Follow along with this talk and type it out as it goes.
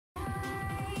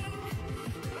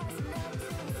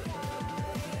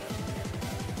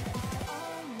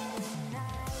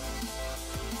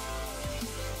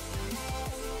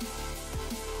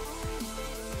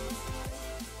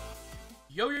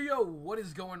Yo, what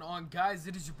is going on, guys?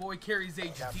 It is your boy Carries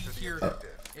HD here,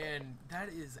 and that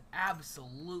is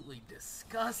absolutely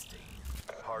disgusting.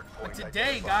 But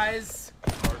today, guys,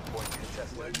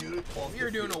 we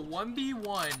are doing a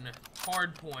 1v1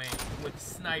 hardpoint with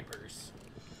snipers.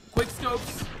 Quick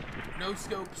scopes, no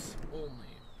scopes only.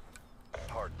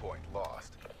 Hardpoint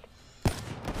lost.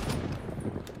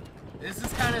 This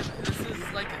is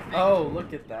like a thing. Oh,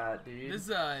 look at that, dude. This is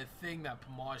a thing that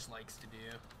Pamaj likes to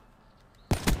do.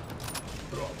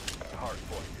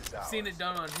 Hardpoint is out. I've seen it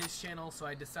done on his channel, so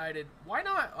I decided, why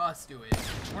not us do it?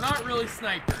 We're not really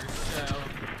snipers, so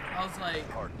I was like,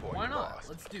 why not?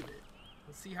 Let's do it.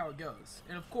 Let's see how it goes.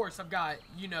 And of course, I've got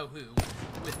you-know-who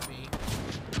with me.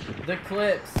 The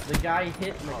clips. The guy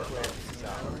hitting the clips. You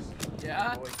know?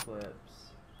 Yeah? Boy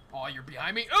clips. Oh, you're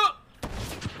behind me. Oh!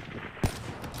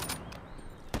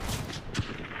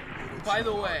 By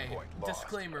the way,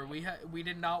 disclaimer, we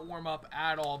did not warm up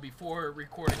at all before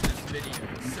recording this video,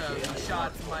 so the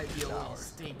shots might be a little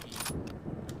stinky.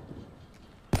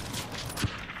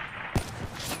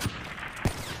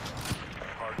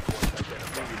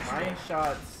 My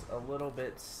shot's a little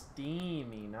bit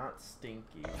steamy, not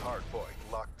stinky.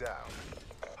 Hardpoint locked down.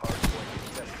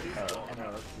 Hardpoint contested. Oh,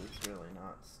 no, it's really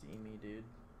not steamy, dude.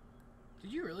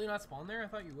 Did you really not spawn there? I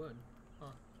thought you would. Huh.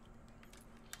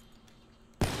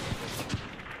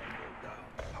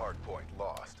 Hardpoint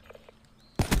lost.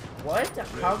 What?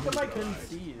 How come I couldn't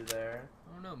see you there?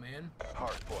 I don't know, man.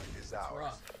 Hardpoint is It's ours.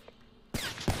 rough.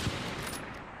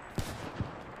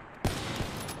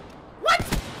 What?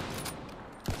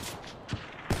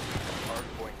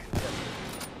 Hardpoint contested.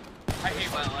 I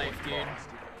hate my life, dude.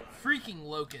 Freaking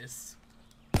locusts.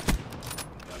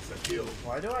 That's a kill.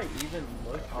 Why do I even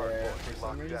look there? For some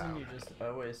locked reason, down. you just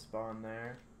always spawn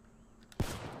there.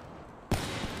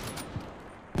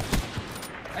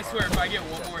 I swear, if I get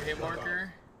one more hit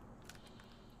marker,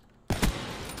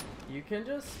 You can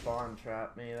just spawn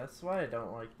trap me. That's why I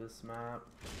don't like this map.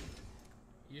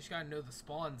 you just gotta know the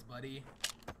spawns, buddy.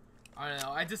 I don't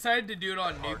know. I decided to do it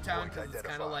on Nuketown because it's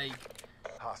kind of like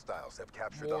Hostiles have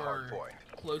captured the more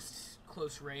hardpoint.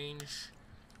 close range.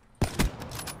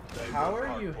 How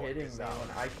are you hitting me when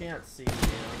I can't see you?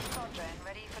 Drone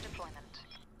ready for deployment.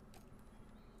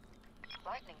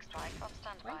 Lightning strike on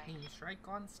standby. Lightning strike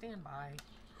on standby.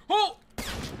 Oh!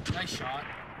 Nice shot.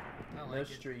 I No like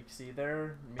it. streaks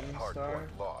either. Mean star.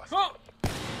 Hardpoint lost. Oh!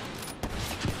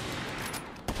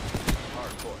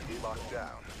 Hardpoint locked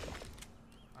down.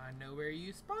 I know where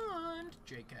you spawned,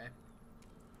 JK.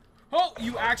 Oh,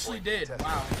 you actually did.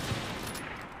 Wow.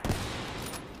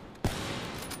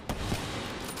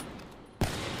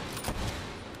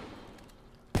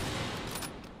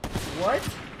 What?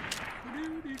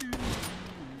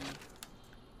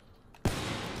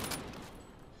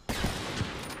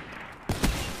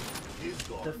 He's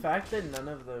gone. The fact that none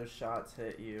of those shots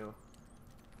hit you.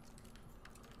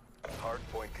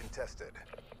 Hardpoint contested.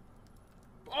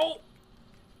 Oh!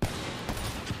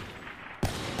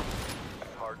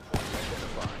 Hardpoint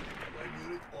identified. My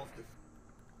unit off the.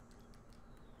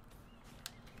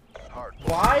 Hardpoint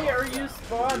Why locked are you down.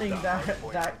 spawning that Hardpoint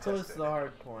close to contested. the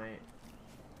hard point?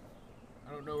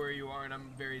 I don't know where you are, and I'm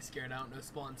very scared. I don't know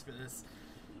spawns for this.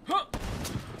 Huh! The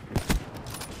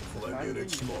My fact that unit you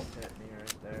just small. hit me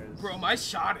right there is... Bro, my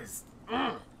shot is...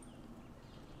 Oh!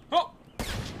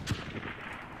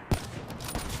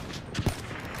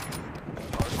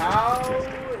 How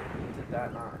did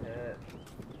that not hit?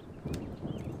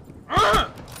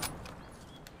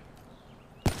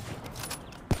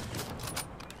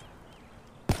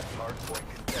 Hardpoint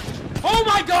contested. Oh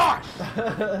my gosh!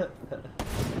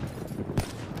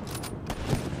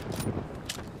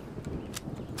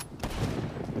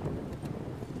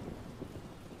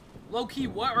 Low-key,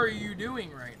 what are you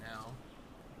doing right now?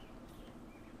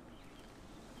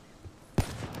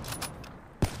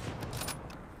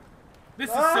 This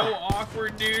is so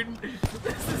awkward, dude.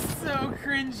 This is so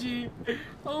cringy.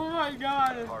 Oh my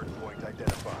god. Hardpoint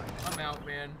identified. I'm out,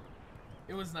 man.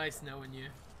 It was nice knowing you.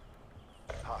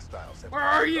 Hostiles have Where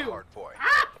are captured the you? hardpoint.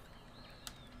 Ah!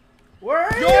 Where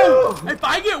are Yo! you? If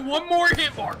I get one more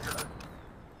hit marker,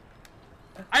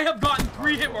 I have gotten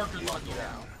 3 hit markers on you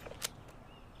now.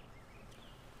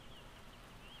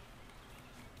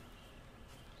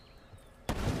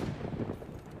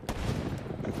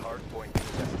 Hardpoint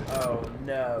contested. Oh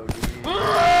no, dude.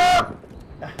 Ah!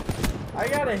 I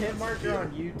got a hit marker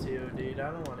on you too, dude.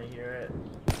 I don't want to hear it.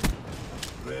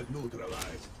 Red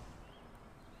neutralized.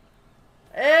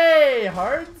 Hey,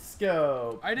 hard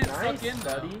scope. I didn't nice, suck in,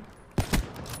 though. buddy.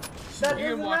 That You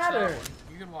can doesn't watch matter. that one.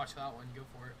 You can watch that one. Go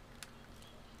for it.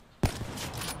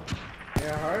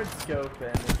 You're hard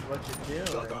scoping is what you're doing.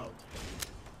 Shut out.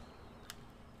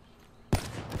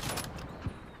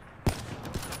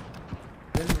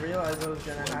 realize I was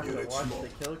gonna have to watch the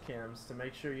kill cams to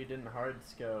make sure you didn't hard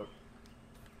scope.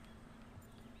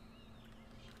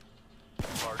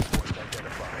 Hardpoint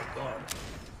identified.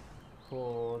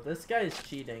 Cool. This guy's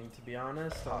cheating, to be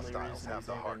honest. Only Hostiles reason have he's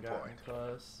the even hard gotten point.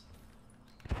 close.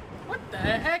 What the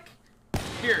heck?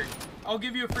 Here, I'll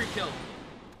give you a free kill.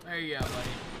 There you go, buddy.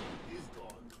 He's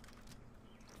gone.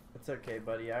 It's okay,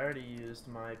 buddy. I already used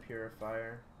my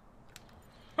purifier.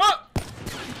 Ah!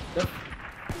 About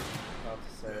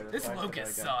to say, the This fact that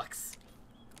Locust I got- sucks.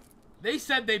 They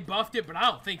said they buffed it, but I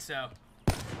don't think so.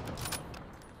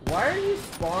 Why are you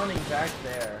spawning back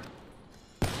there?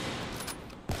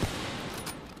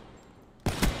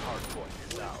 Hardpoint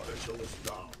is Flame ours. specialist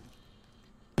down.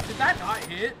 Did that not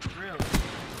hit? Really?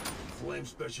 Flame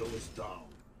specialist down.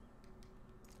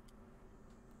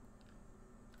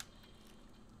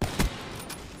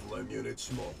 Flame unit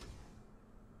smoke.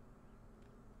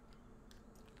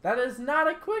 That is not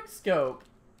a quick scope.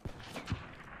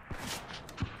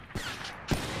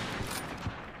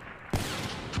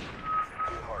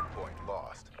 Hardpoint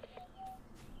lost.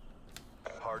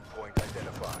 Hardpoint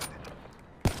identified.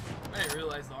 I didn't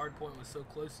realize the hard point was so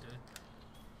close to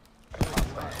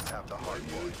Hostiles have the Flame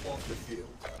unit hardpoint. off the field.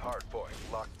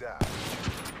 Hardpoint locked down.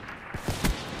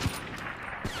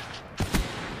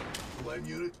 Flame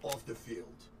unit off the field.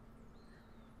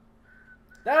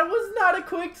 That was not a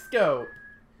quick scope.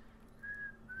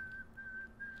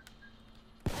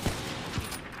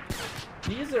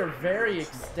 These are very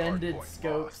extended Hardpoint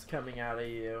scopes lost. coming out of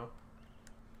you.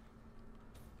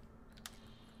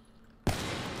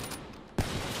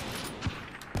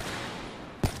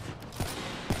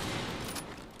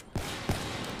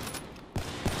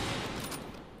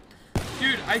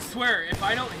 Dude, I swear, if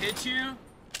I don't hit you...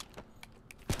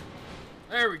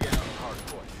 There we go.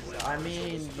 Hardpoint is I ours.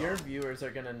 mean, your viewers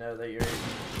are gonna know that you're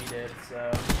cheated,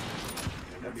 so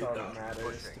that's all that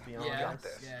matters, to be Yeah, honest.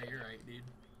 this. yeah, you're right, dude.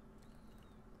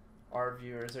 Our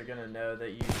viewers are gonna know that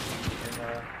you cheat in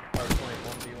a hardpoint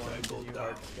 1v1 because you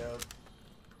hard scope.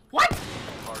 What?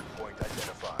 Hardpoint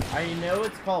identified. I know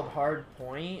it's called hard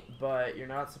point, but you're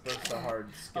not supposed to hard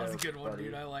scope. That was a good one, buddy.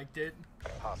 dude. I liked it.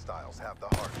 Hostiles have the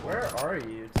hardpoint. Where are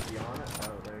you, to be honest?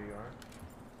 Oh, there you are.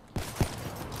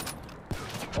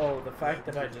 Oh, the fact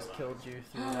that I just killed you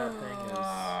through that thing is...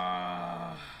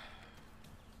 Ah.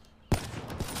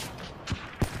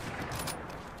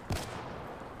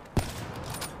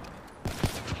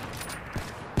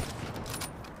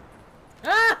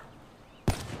 Ah!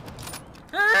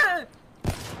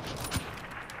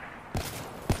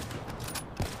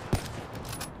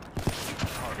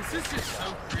 This is just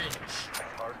so cringe.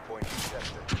 Hardpoint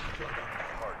contested.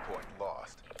 Hardpoint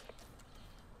lost.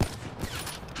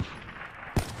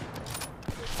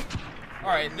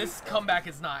 Alright, this comeback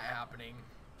is not happening.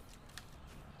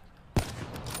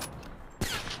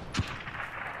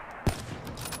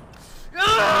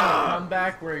 Ah! Come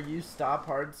back where you stop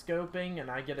hard scoping and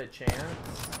I get a chance.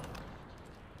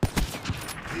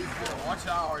 Watch that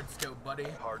hard scope, buddy.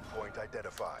 Hardpoint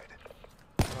identified.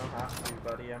 I don't have to,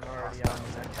 buddy. I'm already on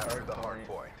Hostiles the next captured hard the point.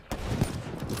 hardpoint.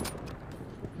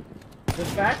 The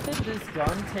fact that this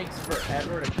gun takes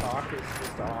forever to cock is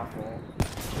just awful.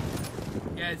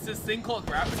 Yeah, it's this thing called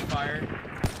rapid fire.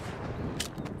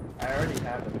 I already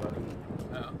have it, buddy.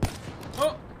 Oh.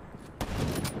 Oh!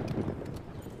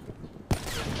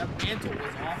 That mantle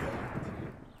was awful.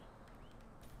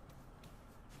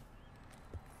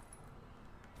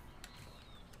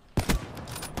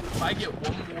 If I get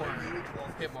one more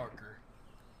hit marker,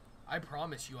 I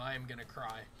promise you I am gonna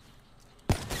cry.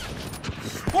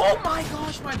 Oh my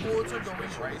gosh, my bullets are going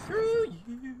right through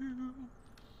you.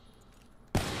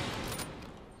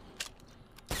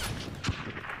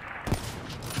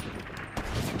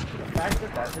 The fact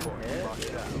that that didn't hit is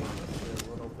honestly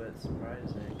a little bit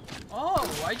surprising. Oh,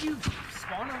 why'd you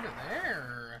spawn over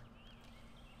there?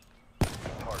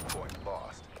 Hardpoint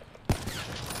lost.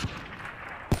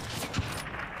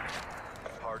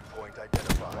 Hardpoint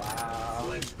identified. Wow.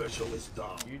 Flame specialist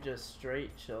down. You just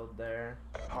straight chilled there.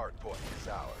 Hardpoint is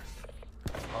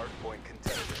ours. Hardpoint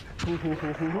contested.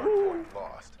 Hardpoint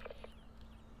lost.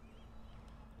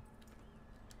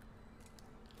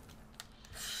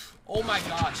 Oh my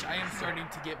gosh, I am starting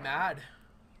to get mad.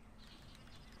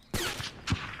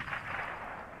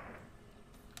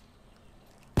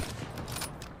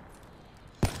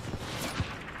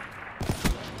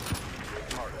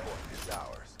 Hardpoint is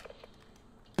ours.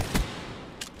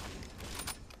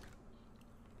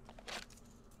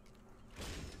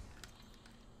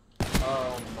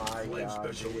 Oh my Flame god,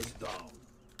 dude. specialist down.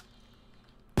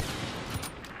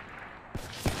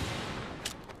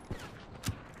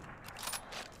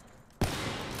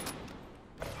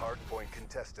 Hardpoint contested.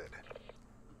 contested.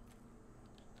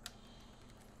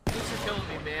 Thanks for killing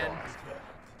me, man.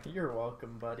 You're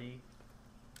welcome, buddy.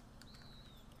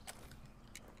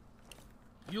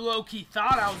 You low-key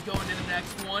thought I was going to the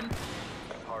next one.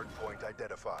 Hardpoint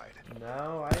identified.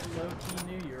 No, I low-key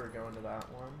knew you were going to that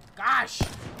one. Gosh,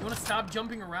 you want to stop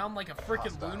jumping around like a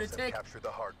freaking Hostiles have lunatic? captured the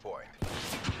hardpoint.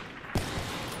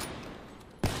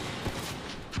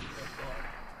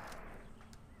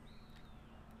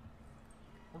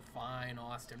 We're fine,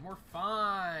 Austin. We're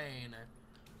fine.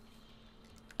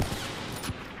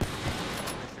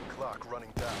 Mission clock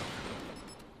running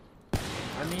down.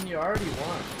 I mean, you already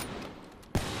won.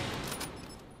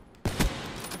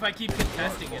 If I keep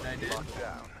contesting it, I did. Locked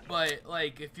down. But,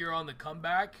 like, if you're on the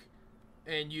comeback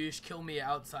and you just kill me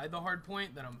outside the hard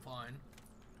point, then I'm fine.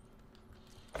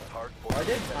 Hardpoint. I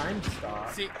did time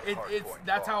stop. See,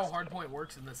 that's how hard point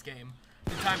works in this game.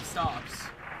 The time stops.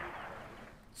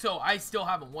 So I still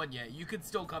haven't won yet. You could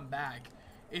still come back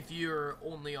if you're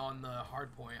only on the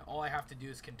hard point. All I have to do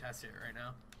is contest it right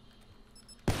now.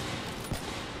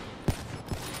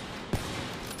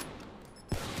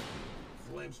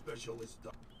 Flame specialist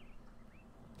down.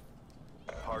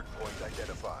 Hardpoint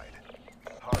identified.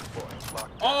 Hardpoint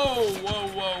locked down.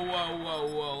 Oh,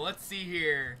 whoa. Let's see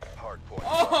here. Hardpoint.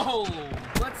 Oh,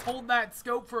 let's hold that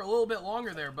scope for a little bit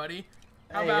longer there, buddy.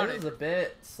 How Hey, about this it? is a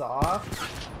bit soft.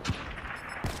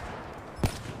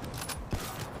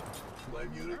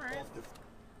 Flame unit Alright. off the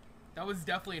That was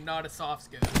definitely not a soft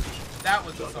scope. That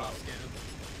was a soft scope.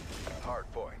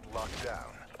 Hardpoint locked down.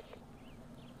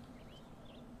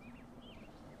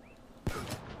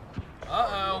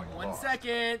 Uh-oh, 1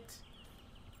 second.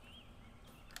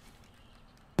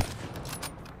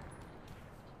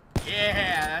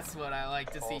 Yeah, that's what I like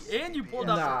to see. And you pulled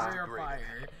out Nah. the rear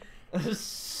fire.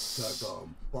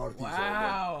 party's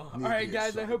Wow. over. Alright Media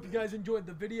guys, I hope you Sunday. guys enjoyed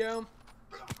the video.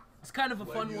 It's kind of a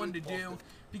fun one to do.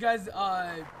 If you guys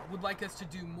would like us to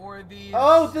do more of these.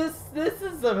 Oh, this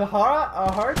is a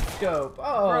hard scope.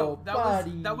 Oh, Bro,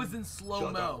 buddy. that was in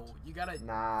slow-mo. You gotta figure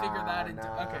that into.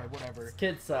 Nah. Okay, whatever. This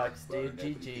kid sucks, dude.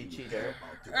 GG, cheater.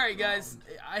 Alright guys,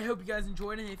 I hope you guys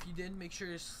enjoyed it. If you did, make sure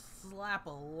to slap a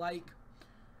like.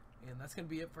 And that's gonna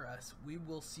be it for us. We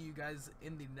will see you guys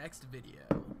in the next video.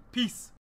 Peace.